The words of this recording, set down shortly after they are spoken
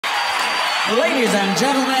Ladies and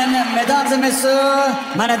gentlemen, mesdames et messieurs,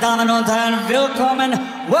 meine Damen und Herren, willkommen.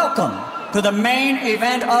 Welcome to the main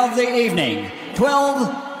event of the evening. 12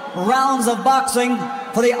 rounds of boxing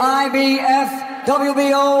for the IBF,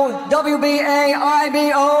 WBO, WBA,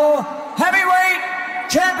 IBO Heavyweight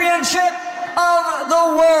Championship of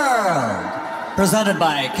the World. Presented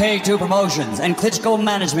by K2 Promotions and Klitschko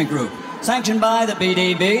Management Group. Sanctioned by the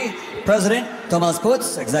BDB, President Thomas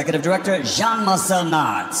Putz, Executive Director Jean-Marcel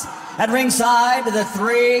Nartz. At ringside, the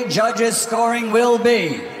three judges scoring will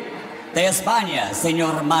be de España,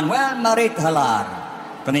 Señor Manuel Marit-Halar.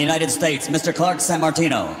 From the United States, Mr. Clark San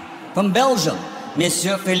Martino. From Belgium,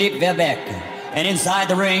 Monsieur Philippe Verbeek. And inside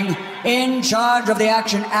the ring, in charge of the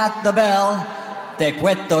action at the bell, de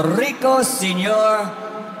Puerto Rico, Señor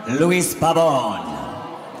Luis Pabon.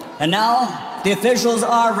 And now, the officials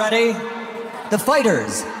are ready. The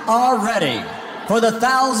fighters are ready for the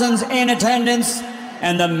thousands in attendance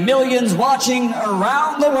and the millions watching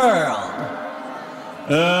around the world.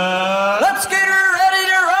 Let's get ready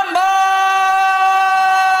to rumble!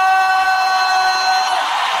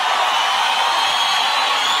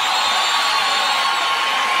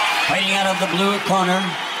 Fighting out of the blue corner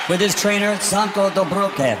with his trainer, Sanko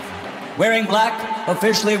Dobrokev. Wearing black,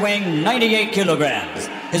 officially weighing 98 kilograms.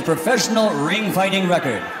 His professional ring fighting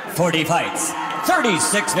record, 40 fights,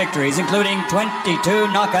 36 victories, including 22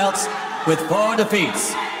 knockouts, with 4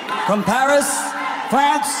 defeats. From Paris,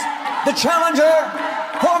 France, the challenger,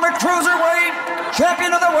 former cruiserweight,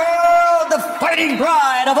 champion of the world, the fighting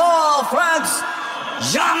pride of all France,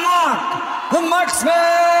 Jean-Marc, the Marksman,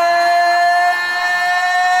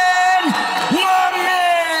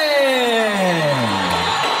 Mormeck!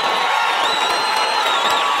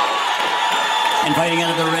 And fighting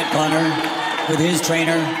out of the red corner with his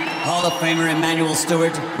trainer, Hall of Famer Emmanuel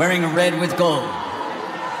Stewart, wearing red with gold.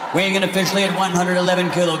 Weighing in officially at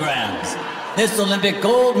 111 kilograms. This Olympic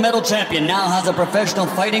gold medal champion now has a professional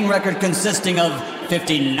fighting record consisting of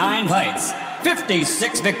 59 fights,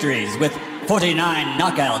 56 victories with 49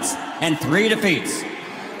 knockouts and 3 defeats.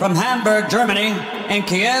 From Hamburg, Germany and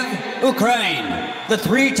Kiev, Ukraine, the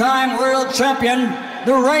 3-time world champion,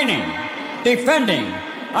 the reigning, defending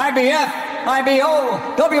IBF, IBO,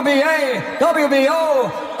 WBA,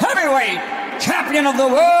 WBO Heavyweight Champion of the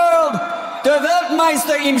World, der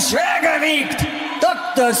Weltmeister im Schwergewicht,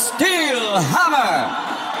 Dr. Steelhammer,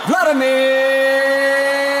 Wladimir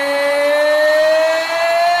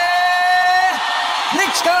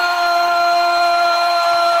Klitschko!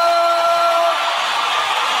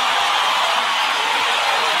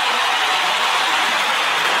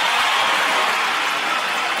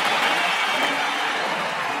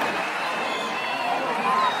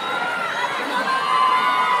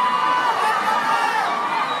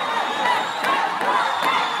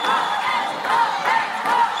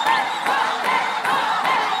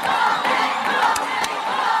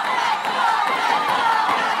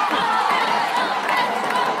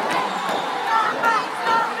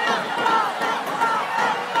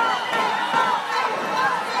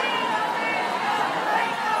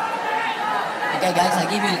 Okay guys, I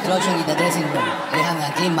give you introduction in the dressing room. We have a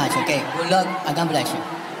clean match, okay? Good luck and God bless you.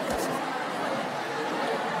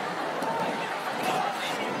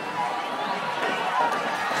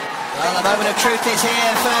 Well, the moment of truth is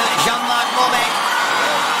here for Jean-Marc Mormeck.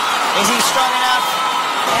 Is he strong enough?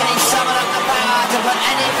 Can he summon up the power to put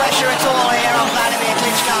any pressure at all here on Wladimir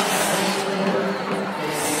Klitschko?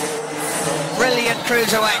 Brilliant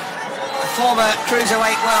cruiserweight. Former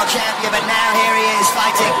cruiserweight world champion, but now here he is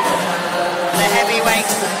fighting the heavyweight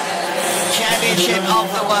championship of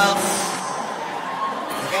the world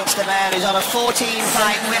against a man who's on a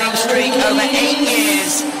 14-fight winning streak over 8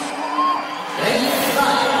 years. So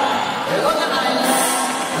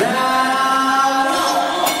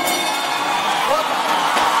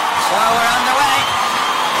we're underway.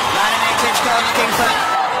 Wladimir Klitschko looking for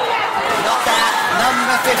knockout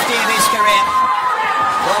number 50 of his career.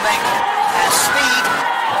 Mormeck has speed,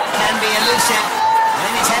 can be elusive, and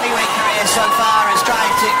in his heavyweight career so far has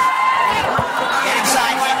tried to get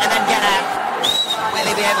inside and then get out. Will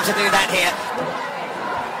he be able to do that here?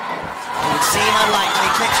 It would seem unlikely.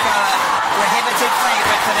 Klitschko a prohibitive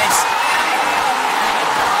favourite for this.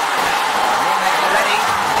 Mormeck already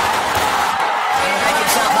make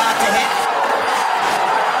himself hard to hit.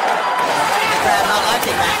 Already the crowd not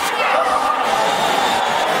liking that.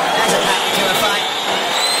 There's a pattern to a fight.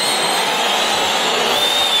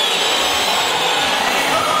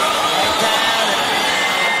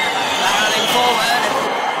 Forward.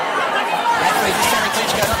 Referee just telling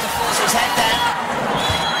Klitschko not to force his head down.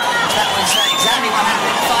 That was exactly what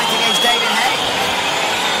happened in the fight against David Hay.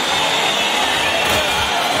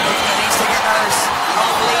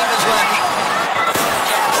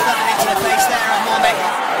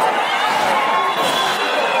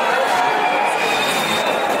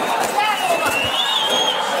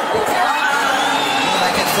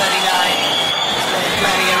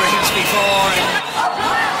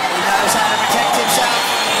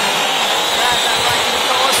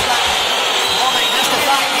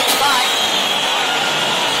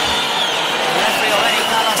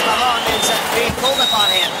 on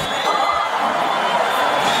him. A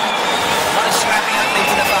lot of scrapping opening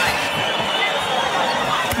to the fight.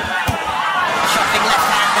 Shocking left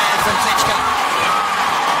hand there from Klitschko.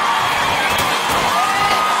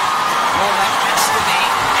 Mormeck has to be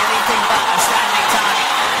anything but a standing target.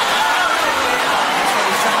 That's what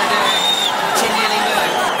he's trying to do, continually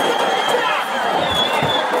move.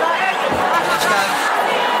 Klitschko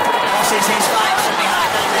losses his fight from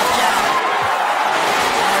behind that left jab.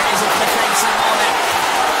 There it is, it's defense of Mormeck.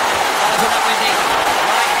 Follows it up with the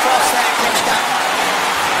right cross there, Klitschko.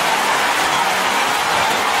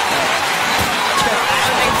 Klitschko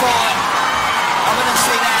bounding forward,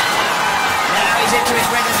 ominously there. Now he's into his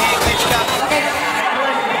rhythm here, Klitschko.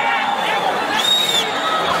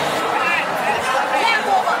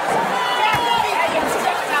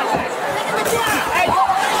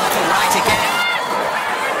 Right again.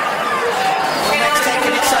 Mormeck's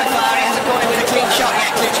taken it so far, he hasn't caught it with a clean shot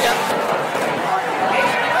yet, Klitschko.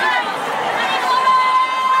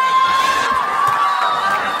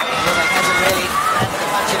 Mormeck hasn't really landed a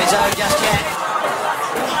punch of his own just yet.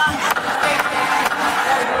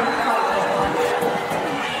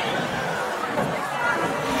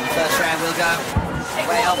 First round will go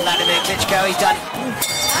way off Wladimir Klitschko. He's done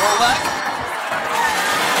more work.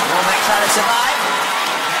 Mormeck trying to survive,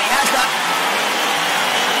 and he has done.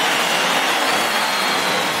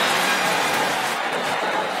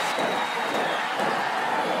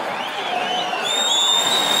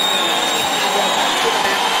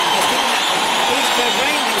 He's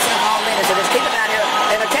drained himself all minute, so just keep it down here.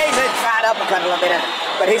 And occasionally try to uppercut a little bit,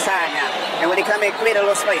 but he's tired now. And when he come in, create a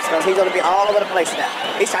little space, because he's going to be all over the place now.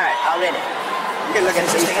 He's tired already. You can look at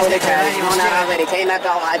him, he's totally tired. He's on out already. Came out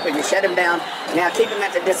the high, but you shut him down. Now keep him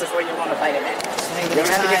at the distance where you want to fight him at. You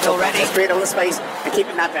don't have to get already. Just create a little space and keep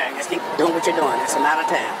him out there. Just keep doing what you're doing. It's a matter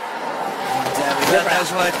of time. We've heard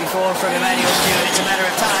those words before from Emmanuel Stewart. It's a matter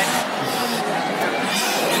of time.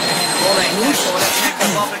 Mormeck,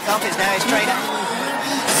 Wladimir is now his trainer.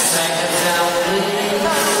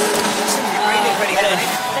 Breathing pretty heavily.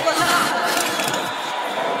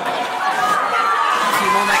 A few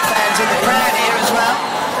Mormeck fans in the crowd here as well.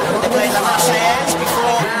 They played La Marseillaise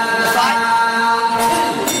before the fight.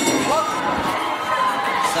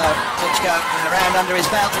 So Klitschko with a round under his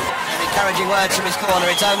belt and encouraging words from his corner.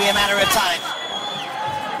 It's only a matter of time.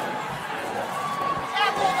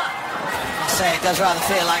 I say it does rather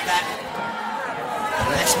feel like that.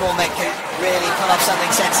 Unless Mormeck can really pull off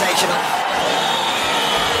something sensational.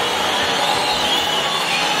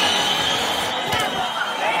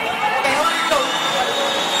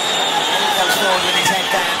 He comes forward with his head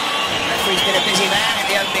down. Referee's been a busy man in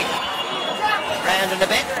the opening round and a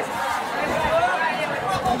bit.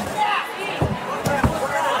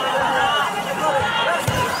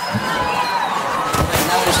 He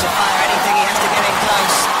knows to fire anything, he has to get in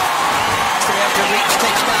close. Has to be able to reach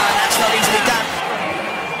Klitschko, and that's not easily done.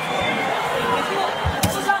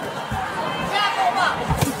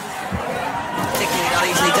 Particularly not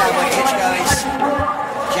easily done when Klitschko is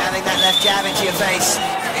jamming that left jab into your face.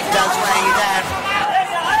 It does wear you down.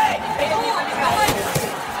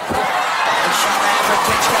 Good shot there from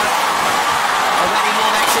Klitschko. Already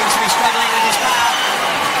Mormeck seems to be struggling with his power.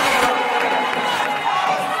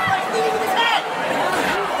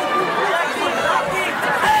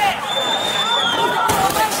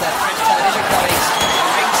 Mormeck's French television colleagues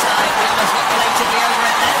ringside. We almost got blatantly over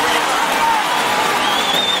at that ring.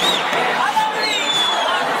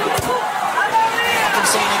 I've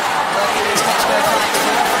seen him working these Klitschko fights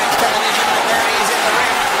for French television, but there he is in the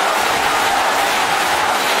ring.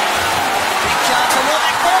 Big shot to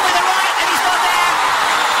Mormeck, ball with the right, and he's gone down.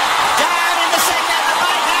 Down in the second, the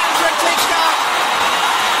right hand from Klitschko.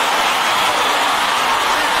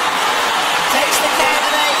 Takes the count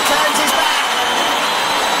and 8, turns his back.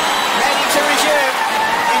 Ready to resume.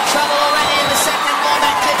 In trouble already in the second,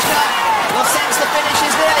 Mormeck Klitschko will sense the finish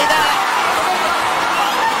is nearly there.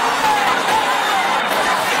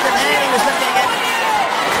 Even there he was looking at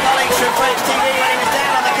his colleagues from French TV when he was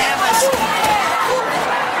down on the canvas.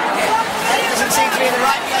 Head doesn't seem to be in the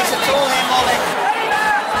right place at all here, Mormeck.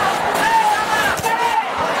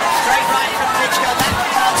 Straight right from Klitschko, back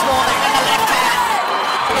towards Mormeck, and the left hand.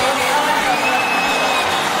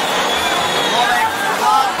 Mormeck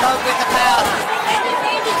can't cope with the power.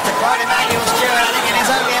 To quote Emmanuel Stewart, I think it is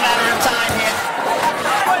only a matter of time here.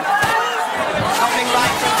 Chopping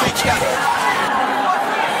right from Klitschko.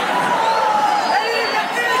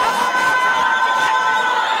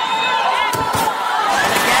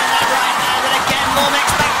 And again that right hand, and again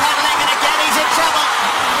Mormeck's backpedaling, and again he's in trouble.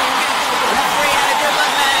 Referee had a good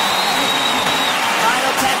one there.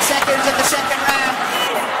 Final 10 seconds of the second round.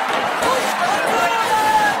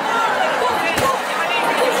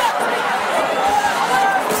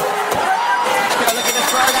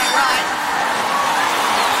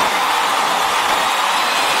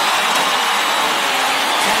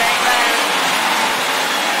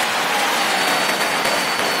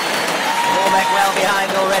 well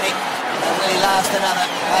behind already. Will he last another?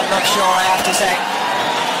 I'm not sure, I have to say.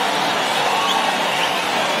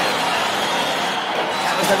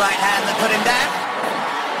 That was the right hand that put him down.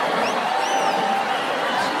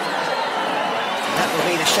 That will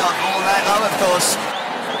be the shot all night long, of course.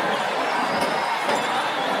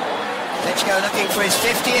 Klitschko looking for his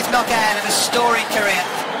 50th knockout of a storied career.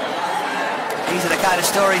 These are the kind of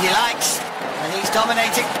stories he likes, and he's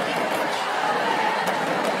dominating.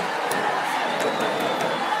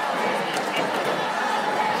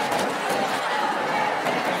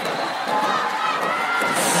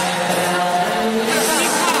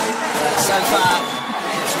 So far,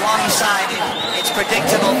 it's one-sided, it's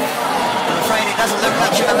predictable. I'm afraid it doesn't look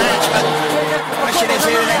much of a match, but the question is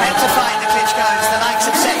who they're meant to fight, the Klitschkos, the likes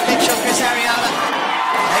of Seth Mitchell, Chris Arreola,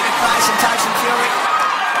 David Price and Tyson Fury.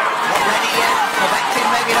 Not ready yet, Povetkin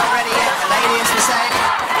maybe not ready yet, the lady is the same.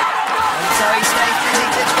 And so he stays busy,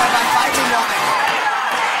 Klitschko, by fighting Mormeck.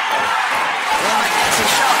 Mormeck gets his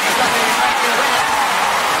shot, he's not going to be great to win it.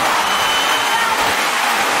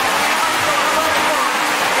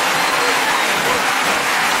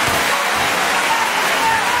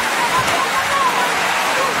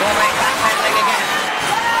 Mormeck backpedaling again.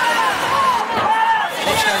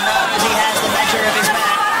 Klitschko knows he has the measure of his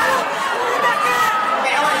man.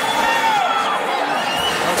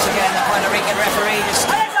 Once again, the Puerto Rican referee just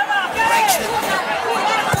breaks the...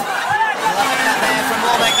 Loving that there from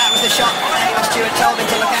Mormeck, that was the shot. Anyway, Stewart told him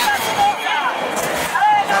to look out.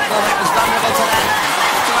 But Mormeck was vulnerable to that.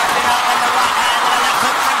 To open up on the right hand and a left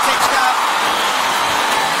hook from Klitschko.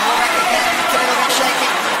 Mormeck again, looked a little bit shaky.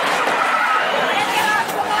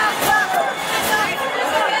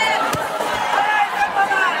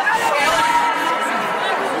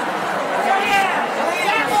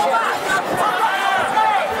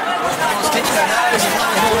 Klitschko knows as long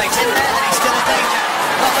as Mormeck's in there that he's still in danger.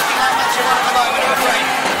 Not looking like much of one at the moment, I'm afraid.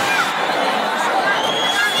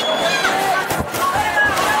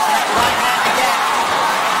 That right hand again.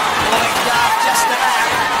 Mormeck dived just about.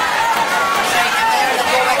 Staying in there and then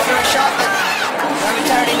Mormeck threw a shot that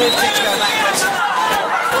momentarily moved Klitschko backwards.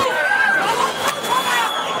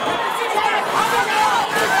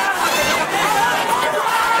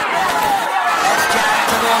 Left jab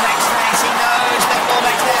into Mormeck's face. He knows that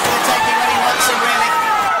Mormeck's there for the taking when he wants him, really.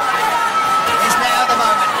 Is now the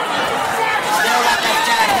moment. Still that left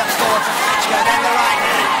jab comes forward from Klitschko, then the right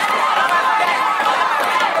hand.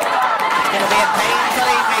 It's going to be a painful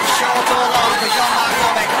evening, short or long, for Jean-Marc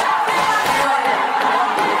Mormeck.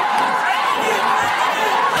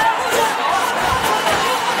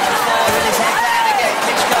 Goes forward with his head down again,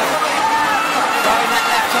 Klitschko throwing that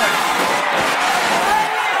left hook.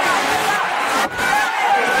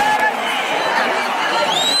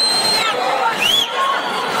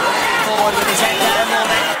 Forward with his head down,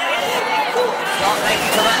 Mormeck. Not making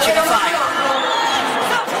too much of a fight.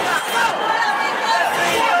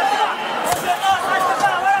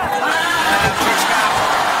 Klitschko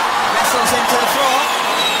wrestles into the floor.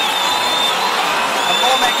 And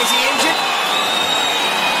Mormeck, is he injured?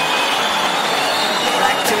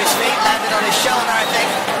 Back to his feet, landed on his shoulder, I think.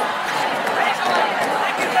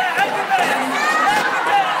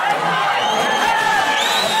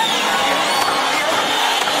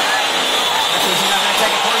 He's not going to take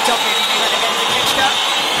a point off him. He went against the Klitschko.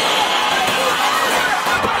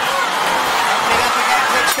 Opening up again,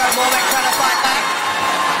 Klitschko. Mormeck trying to fight back.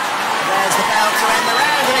 There's the bell to end the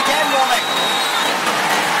round, and again Mormeck.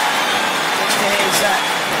 Much to his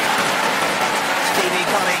TV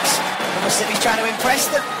colleagues. Almost as if he's trying to impress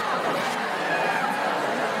them.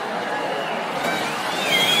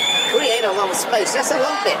 Create a little space, just a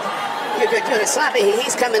little bit. You're sloppy.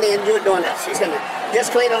 He's coming in, you're doing this. He's coming.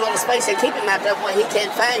 Just create a little space and keep him out there where he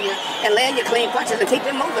can't find you, and land your clean punches and keep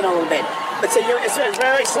him moving a little bit. But so it's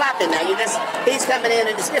very sloppy now. He's coming in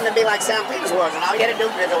and it's going to be like St. Petersburg, and all you got to do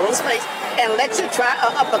is a little space and let you try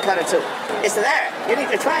an uppercut or two. It's there. You need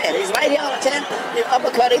to try it. He's right here all the time. You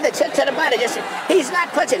uppercut either to the body. He's not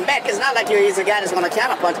punching back. It's not like he's a guy that's going to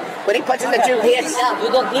counter punch. When he punches at you, hits. You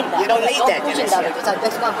don't need that. You don't need that. Pushing down because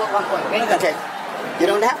that's one point. Okay. You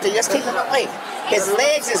don't have to. Just keep him away. His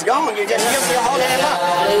legs is gone. You're holding him up.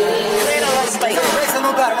 Create a little space. You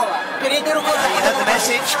heard the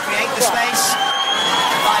message. Create the space.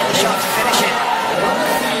 Find the shot to finish it.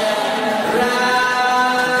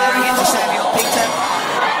 Comparing it to Samuel Peter.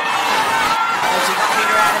 As he got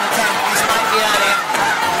Peter out in the 10th, this might be earlier.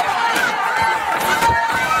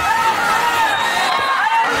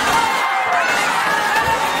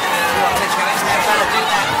 Klitschko is now trying to do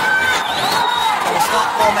that. It's not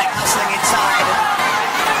Mormeck hustling inside.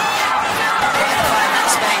 Trying to find that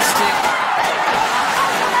space to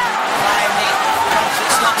find the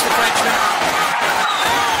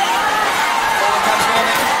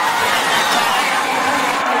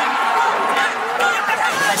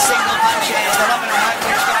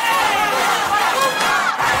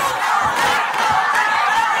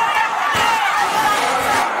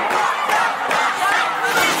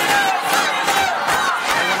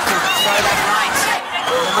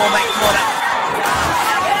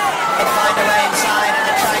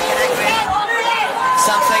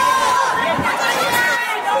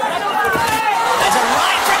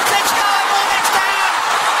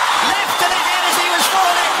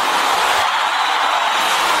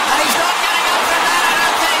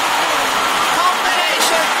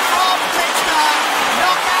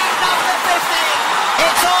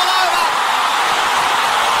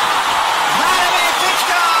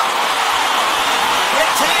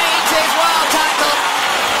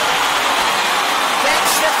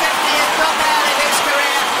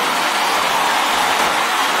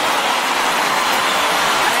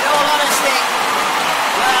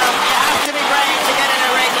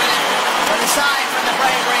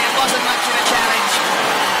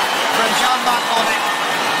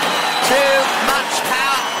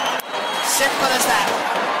simple as that.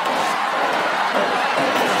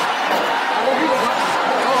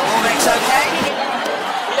 Mormeck's okay.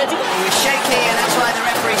 He was shaky, and that's why the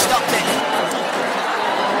referee stopped it.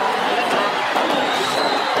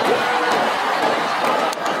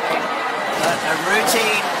 But a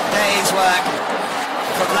routine day's work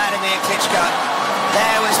for Wladimir Klitschko.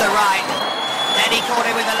 There was the right. Then he caught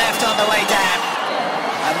it with the left on the way down.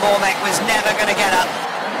 And Mormeck was never going to get up.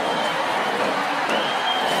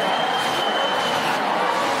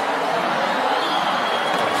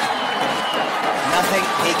 Nothing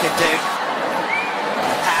he could do.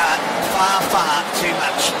 The power far, far too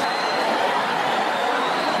much.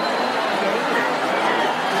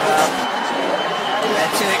 Well,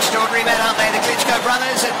 they're two extraordinary men, aren't they, the Klitschko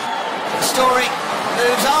brothers, and the story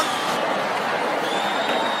moves on.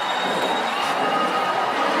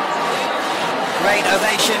 Great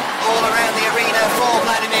ovation all around the arena for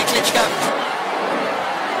Wladimir Klitschko.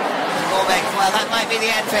 Mormeck, well, that might be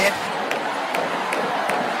the end for him.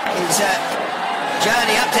 His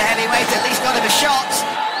journey up to heavyweight at least got him a shot,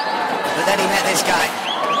 but then he met this guy.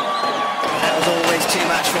 That was always too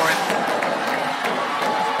much for him.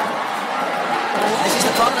 This is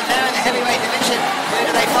the problem now in the heavyweight division. Who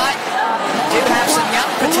do they fight? They do have some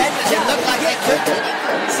young pretenders who look like they could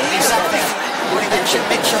be something. We mentioned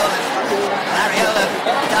Mitchell and Ariola.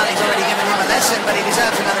 Dali's already given him a lesson, but he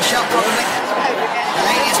deserves another shot probably.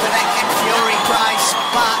 Wladimir Klitschko, Fury, Price,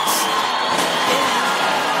 but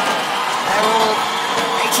they're all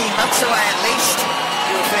 18 months away at least,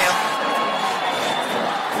 you will feel.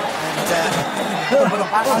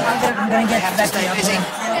 And they have to stay busy,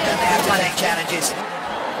 and they have to take challenges.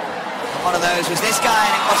 One of those was this guy,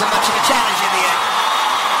 and it wasn't much of a challenge in the end.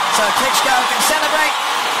 So Klitschko can celebrate.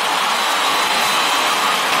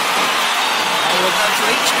 He will go to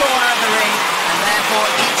each corner of the ring, and therefore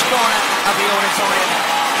each corner of the auditorium.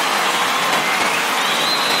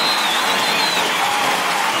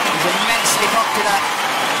 He's immensely popular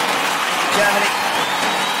in Germany,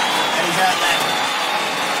 and he's out there.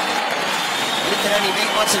 He can only beat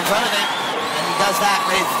what's in front of him, and he does that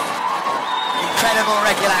with incredible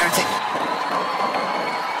regularity.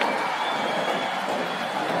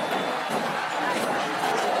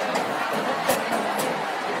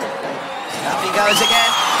 Up he goes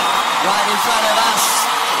again, right in front of us,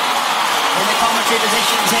 in the commentary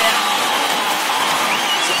positions here,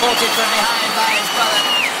 supported from behind by his brother,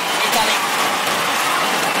 Italy.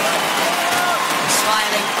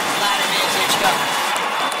 Smiling Wladimir Klitschko.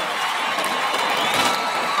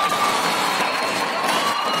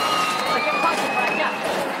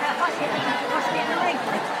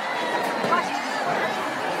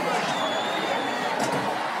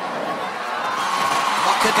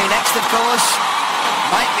 What could be next, of course,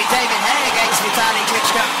 might be David Hay against Vitaly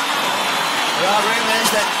Klitschko. There are rumours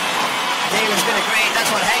that the deal has been agreed.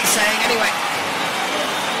 That's what Hay's saying anyway.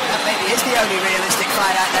 That maybe is the only realistic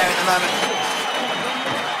fight out there at the moment.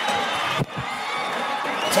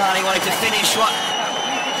 Vitaly wanted to finish what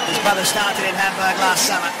his brother started in Hamburg last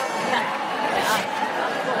summer.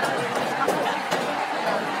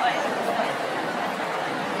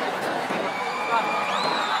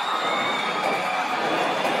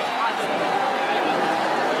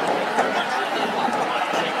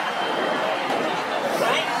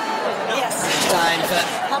 Time for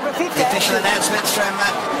the official announcements from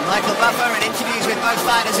Michael Buffer and interviews with both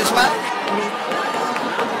fighters as well.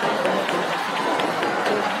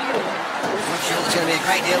 I'm sure there's going to be a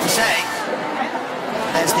great deal to say.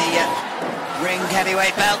 There's the Ring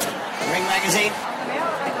heavyweight belt, Ring magazine.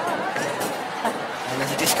 And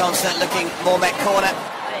there's a disconsolate looking Mormeck corner.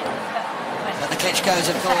 But the Klitschkos,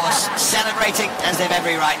 of course, celebrating as they've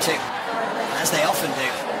every right to. As they often do.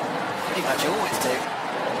 Pretty much always do.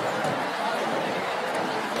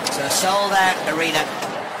 So sold out arena.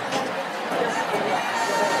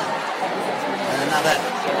 And another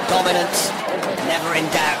dominant, never in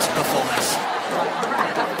doubt performance.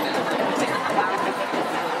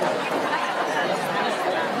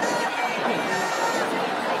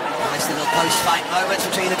 Nice little post-fight moments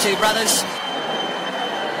between the two brothers.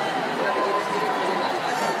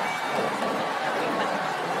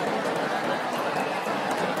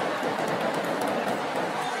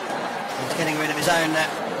 He's getting rid of his own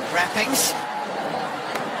wrappings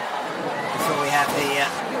before we have the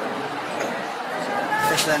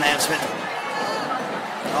official announcement.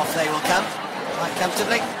 Off they will come, quite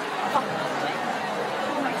comfortably.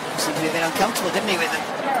 Seemed to be a bit uncomfortable, didn't he, with them?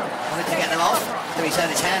 Wanted to get them off. Whether he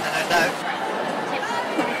turned his hand, I don't know.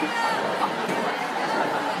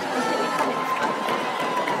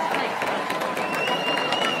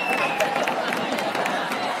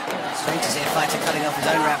 So Strange to see a fighter cutting off his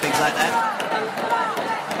own wrappings like that.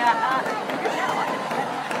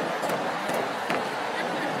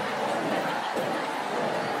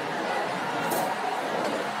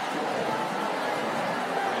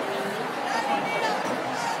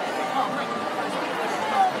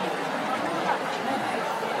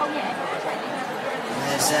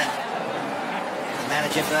 There's the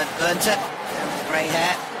manager Bernter, grey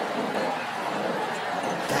hair.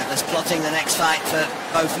 Doubtless plotting the next fight for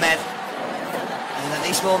both men. And at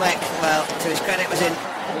least Mormeck, well, to his credit, was in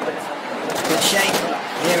good shape,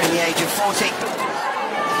 nearing the age of 40. He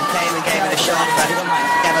came and gave it a shot, but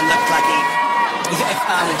never looked like he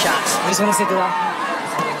found a chance.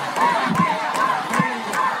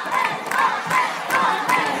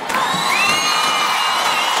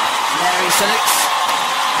 There he salutes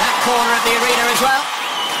that corner of the arena as well.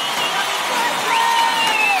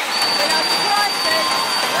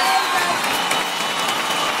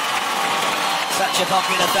 Such a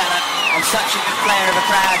popular fella and such a good player of a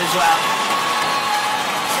crowd as well.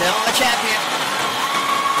 Still the champion,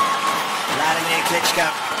 Wladimir Klitschko.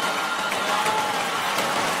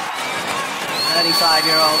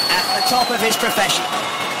 35-year-old at the top of his profession.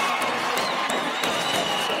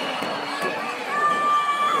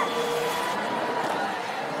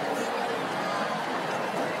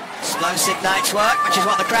 Explosive night's work, which is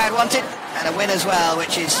what the crowd wanted, and a win as well,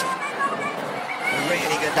 which is a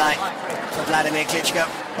really good night for Wladimir Klitschko.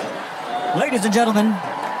 Ladies and gentlemen,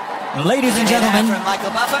 From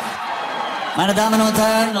Michael Buffer. meine Damen und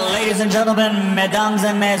Herren, ladies and gentlemen, mesdames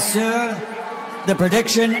et messieurs, the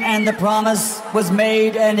prediction and the promise was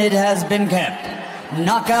made and it has been kept.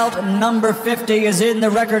 Knockout number 50 is in the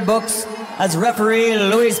record books as referee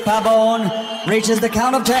Luis Pabon reaches the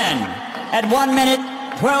count of 10. At 1 minute,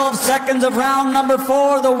 12 seconds of round number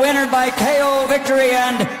 4, the winner by KO victory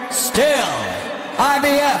and still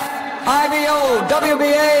IBF, IBO,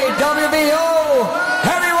 WBA, WBO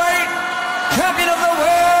heavyweight champion of the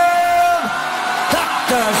world,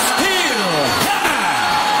 Dr. Steelhammer,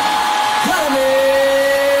 Wladimir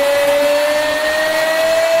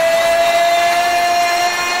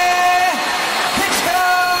Klitschko.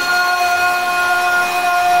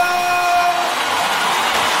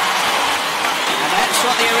 And that's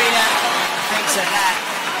what the arena thinks of that.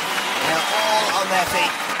 They're all on their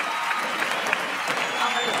feet.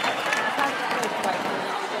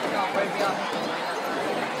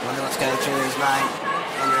 Wonder what's going through his mind.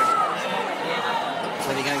 Wonder if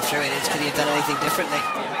maybe going through it is, could he have done anything differently?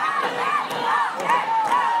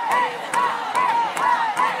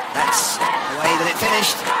 That's the way that it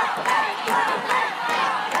finished.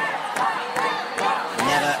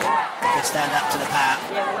 Never could stand up to the power.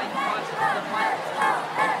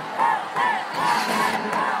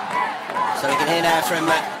 So we can hear now from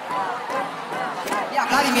Ja,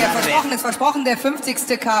 Wladimir, versprochen ist versprochen, der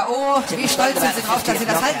 50. K.O. Wie stolz sind Sie drauf, dass Sie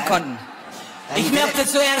das halten konnten? Ich möchte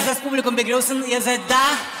zuerst das Publikum begrüßen. Ihr seid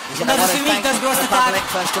da. Und das ist für mich das größte Tag. Der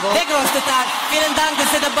größte Tag. Vielen Dank,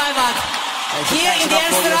 dass ihr dabei wart. Hier in die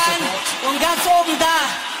ersten Reihen und ganz oben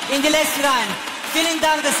da in die letzten Reihen. Vielen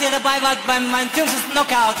Dank, dass ihr dabei wart bei meinem 50.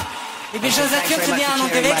 Knockout. Ich bin schon seit 15 Jahren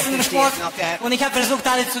unterwegs in dem Sport und ich habe versucht,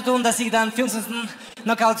 alles zu tun, dass ich dann 50.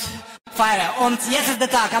 Knockout feiere. Und jetzt ist der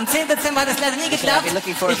Tag. Am 10. Dezember hat es leider nie geklappt.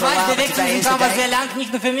 Ich weiß, der Weg zum Kampf war sehr lang,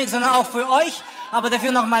 nicht nur für mich, sondern auch für euch. Aber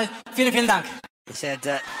dafür nochmal vielen, vielen Dank. He said,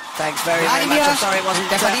 thanks very, very much. I'm sorry it wasn't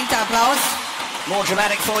Der verdiente Applaus. more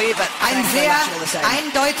dramatic for you, but Ein thanks very sehr much all the same.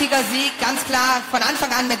 eindeutiger Sieg, ganz klar, von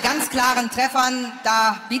Anfang an mit ganz klaren Treffern.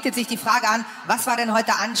 Da bietet sich die Frage an, was war denn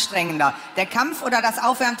heute anstrengender? Der Kampf oder das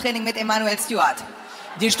Aufwärmtraining mit Emanuel Stewart?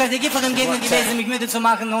 Die Strategie von dem Gegner gewesen, mich müde zu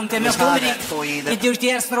machen und er möchte unbedingt durch die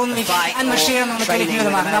ersten Runden mich anmarschieren und natürlich müde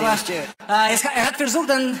machen. Aber er hat versucht,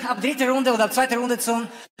 dann ab dritte Runde oder ab zweite Runde zu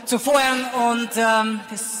feuern und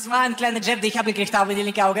das war ein kleiner Jab, den ich abgekriegt habe in die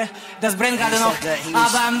linke Auge. Das brennt gerade noch.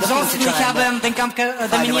 Aber ansonsten, ich habe den Kampf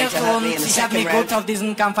dominiert und ich habe mich gut auf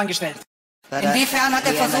diesen Kampf eingestellt. Inwiefern hat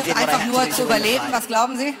er versucht, einfach nur zu überleben? Was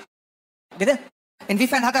glauben Sie? Bitte?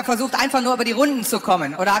 Inwiefern hat er versucht, einfach nur über die Runden zu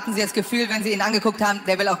kommen? Oder hatten Sie das Gefühl, wenn Sie ihn angeguckt haben,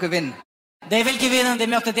 der will auch gewinnen? Der will gewinnen, der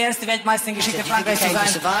möchte der erste Weltmeister in Geschichte Frankreichs zu sein.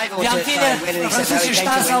 Wir haben viele französische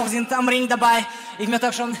Stars auch sind am Ring dabei. Ich möchte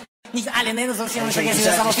auch schon nicht alle nennen, sonst vergesse ich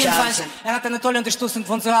das. Aber auf jeden Fall, er hat eine tolle Unterstützung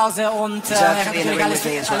von zu Hause und er hat natürlich alles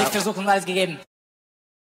versucht und alles gegeben.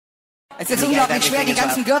 Es ist unglaublich schwer, die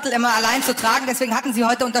ganzen Gürtel immer allein zu tragen. Deswegen hatten Sie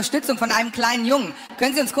heute Unterstützung von einem kleinen Jungen.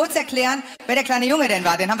 Können Sie uns kurz erklären, wer der kleine Junge denn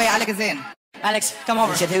war? Den haben wir ja alle gesehen. Alex, come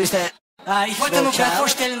over. Ich wollte nur gerade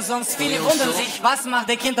vorstellen, sonst viele wundern sich, was macht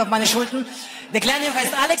der Kind auf meine Schultern. Der kleine Junge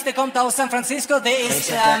heißt Alex, der kommt aus San Francisco, der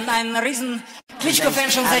ist ein riesen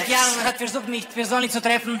Klitschko-Fan schon seit Jahren und hat versucht, mich persönlich zu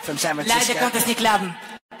treffen. Leider konnte es nicht klappen.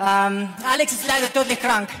 Alex ist leider tödlich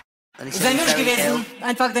krank. Es ist ein Wunsch gewesen,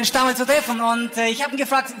 einfach den Stammel zu treffen. Und ich habe ihn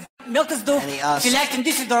gefragt, möchtest du vielleicht in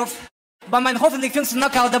Düsseldorf bei meinem hoffentlich 5.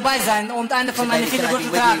 Knockout dabei sein und eine von meinen vielen Gürtel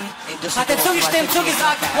tragen? Hat er zugestimmt,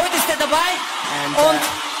 zugesagt, heute ist er dabei. Und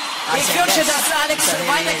ich wünsche, dass Alex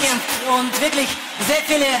weiterkämpft und wirklich sehr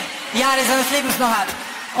viele Jahre seines Lebens noch hat.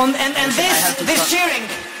 Und this cheering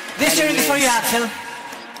is for you, Axel.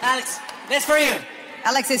 Alex, that's for you.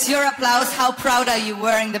 Alex, it's your applause. How proud are you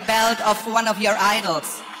wearing the belt of one of your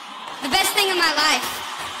idols? The best thing in my life.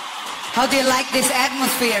 How do you like this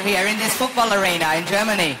atmosphere here in this football arena in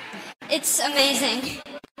Germany? It's amazing.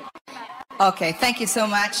 Okay, thank you so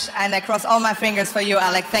much. And I cross all my fingers for you,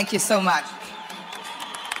 Alex. Thank you so much.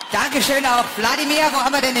 Dankeschön auch Wladimir. Wo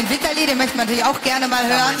haben wir denn den Vitali? Den möchten wir natürlich auch gerne mal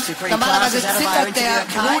hören. Normalerweise zittert der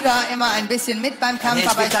Bruder immer ein bisschen mit beim Kampf,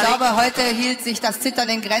 aber ich glaube, heute hielt sich das Zittern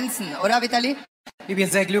in Grenzen, oder Vitali? Ich bin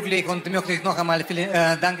sehr glücklich und möchte noch einmal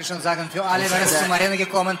vielen Dankeschön sagen für alle, die zum Arena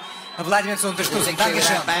gekommen, Wladimir zu unterstützen.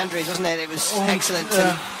 Dankeschön.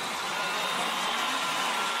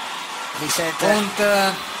 Und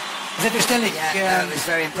selbstverständlich,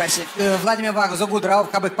 Wladimir war so gut drauf,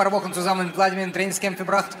 habe ich ein paar Wochen zusammen mit Wladimir ein Trainingscamp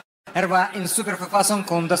verbracht. Er war in super Verfassung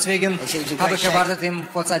und deswegen habe ich erwartet, ihn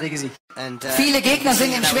vorzeitig Sieg. Viele Gegner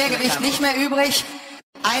sind im Schwergewicht nicht mehr übrig.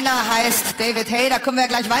 Einer heißt David Haye, da können wir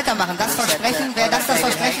gleich weitermachen. Das Versprechen, wäre das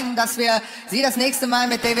Versprechen, dass wir Sie das nächste Mal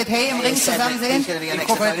mit David Haye im Ring zusammen sehen? Ich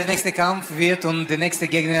hoffe, der nächste Kampf wird und der nächste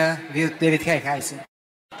Gegner wird David Haye heißen.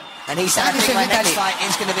 And he said, I think my next fight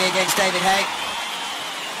is going to be against David Haye.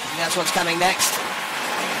 And that's what's coming next.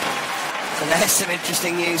 So there's some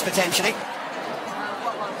interesting news potentially.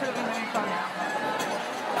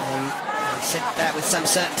 He said that with some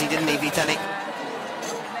certainty, didn't he, Vitali?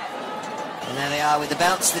 And there they are with the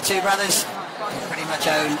belts, the two brothers, who pretty much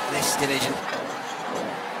own this division.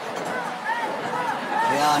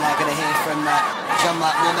 We are now going to hear from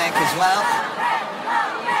Jean-Marc Mormeck as well.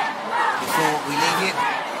 Before we leave you,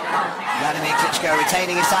 Wladimir Klitschko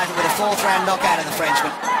retaining his title with a 4th round knockout of the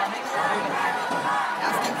Frenchman.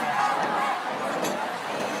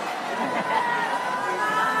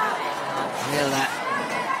 Real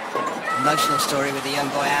emotional story with the young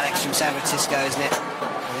boy Alex from San Francisco, isn't it?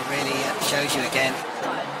 It really shows you again.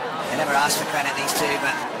 They never ask for credit, these two,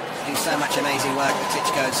 but they do so much amazing work with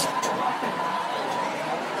Klitschko's.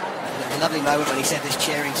 It was a lovely moment when he said this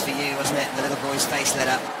cheering's for you, wasn't it? The little boy's face lit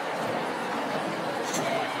up.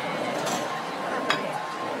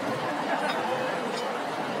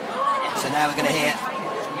 So now we're going to hear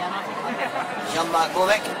Jean-Marc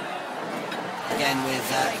Mormeck again with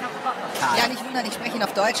Ja, nicht wundern, ich spreche ihn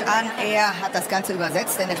auf Deutsch an. Er hat das Ganze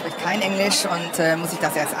übersetzt, denn er spricht kein Englisch und muss sich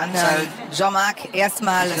das erst anhören. Jean-Marc,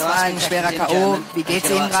 erstmal, es war ein schwerer K.O. Wie geht's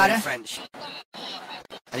Ihnen gerade?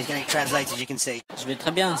 Je vais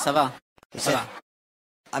très bien, ça va. Ça va.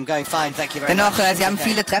 Dennoch, Sie haben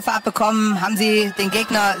viele Treffer abbekommen. Haben Sie den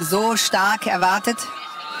Gegner so stark erwartet?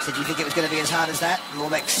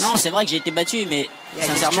 Non, c'est vrai que j'ai été battu, mais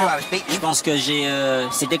sincèrement, je pense que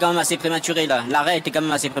c'était quand même assez prématuré là. L'arrêt était quand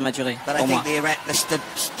même assez prématuré pour moi. Wir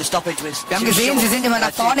haben gesehen, Sie sind immer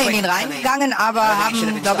nach vorne in ihn reingegangen, aber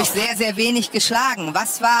haben, glaube ich, sehr, sehr wenig geschlagen.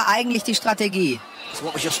 Was war eigentlich die Strategie?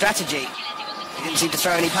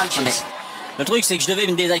 Le truc, c'est que je devais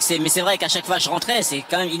me désaxer, mais c'est vrai qu'à chaque fois je rentrais, c'est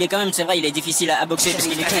vrai, il est difficile à boxer parce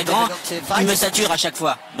qu'il est très grand, il me sature à chaque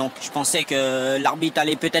fois. Donc je pensais que l'arbitre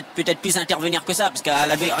allait peut-être plus intervenir que ça, parce qu'à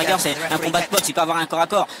la rigueur c'est un combat de boxe, il peut avoir un corps à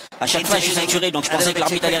corps. À chaque fois je suis saturé, donc je pensais que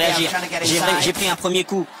l'arbitre allait réagir. J'ai pris un premier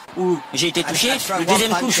coup où j'ai été touché, le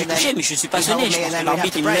deuxième coup je suis touché, mais je suis pas sonné. Je pense que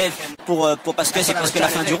l'arbitre il me lève parce que c'est presque la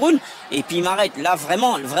fin du round, et puis il m'arrête. Là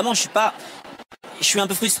vraiment je suis un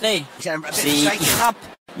peu frustré. Il frappe.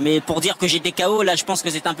 Mais pour dire que j'étais KO, là, je pense que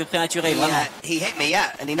c'est un peu prématuré, vraiment. Sie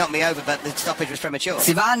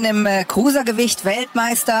waren im Cruisergewicht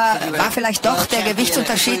Weltmeister. War vielleicht doch der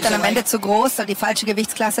Gewichtsunterschied dann am Ende zu groß, die falsche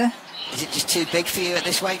Gewichtsklasse?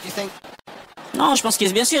 Non, je pense que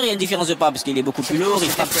bien sûr il y a une différence de poids parce qu'il est beaucoup plus lourd,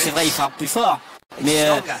 c'est vrai, il frappe plus fort. Mais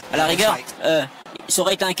à la rigueur, ça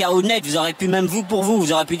aurait été un KO net, vous aurez pu, même vous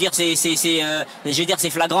aurez pu dire c'est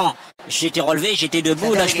flagrant. J'étais relevé, j'étais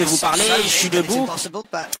debout, là je peux vous parler, je suis debout.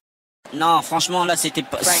 Non, franchement là c'était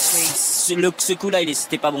pas, ce coup là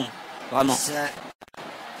c'était pas bon, vraiment.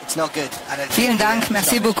 Vielen Dank,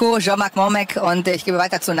 merci beaucoup, Jean-Marc Mormeck, und ich gebe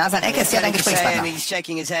weiter zu Nasan Eck, ist ja dein Gesprächspartner.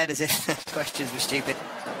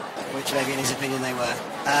 Which maybe in his opinion they were.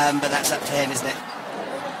 But that's up to him, isn't it?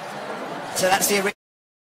 So that's the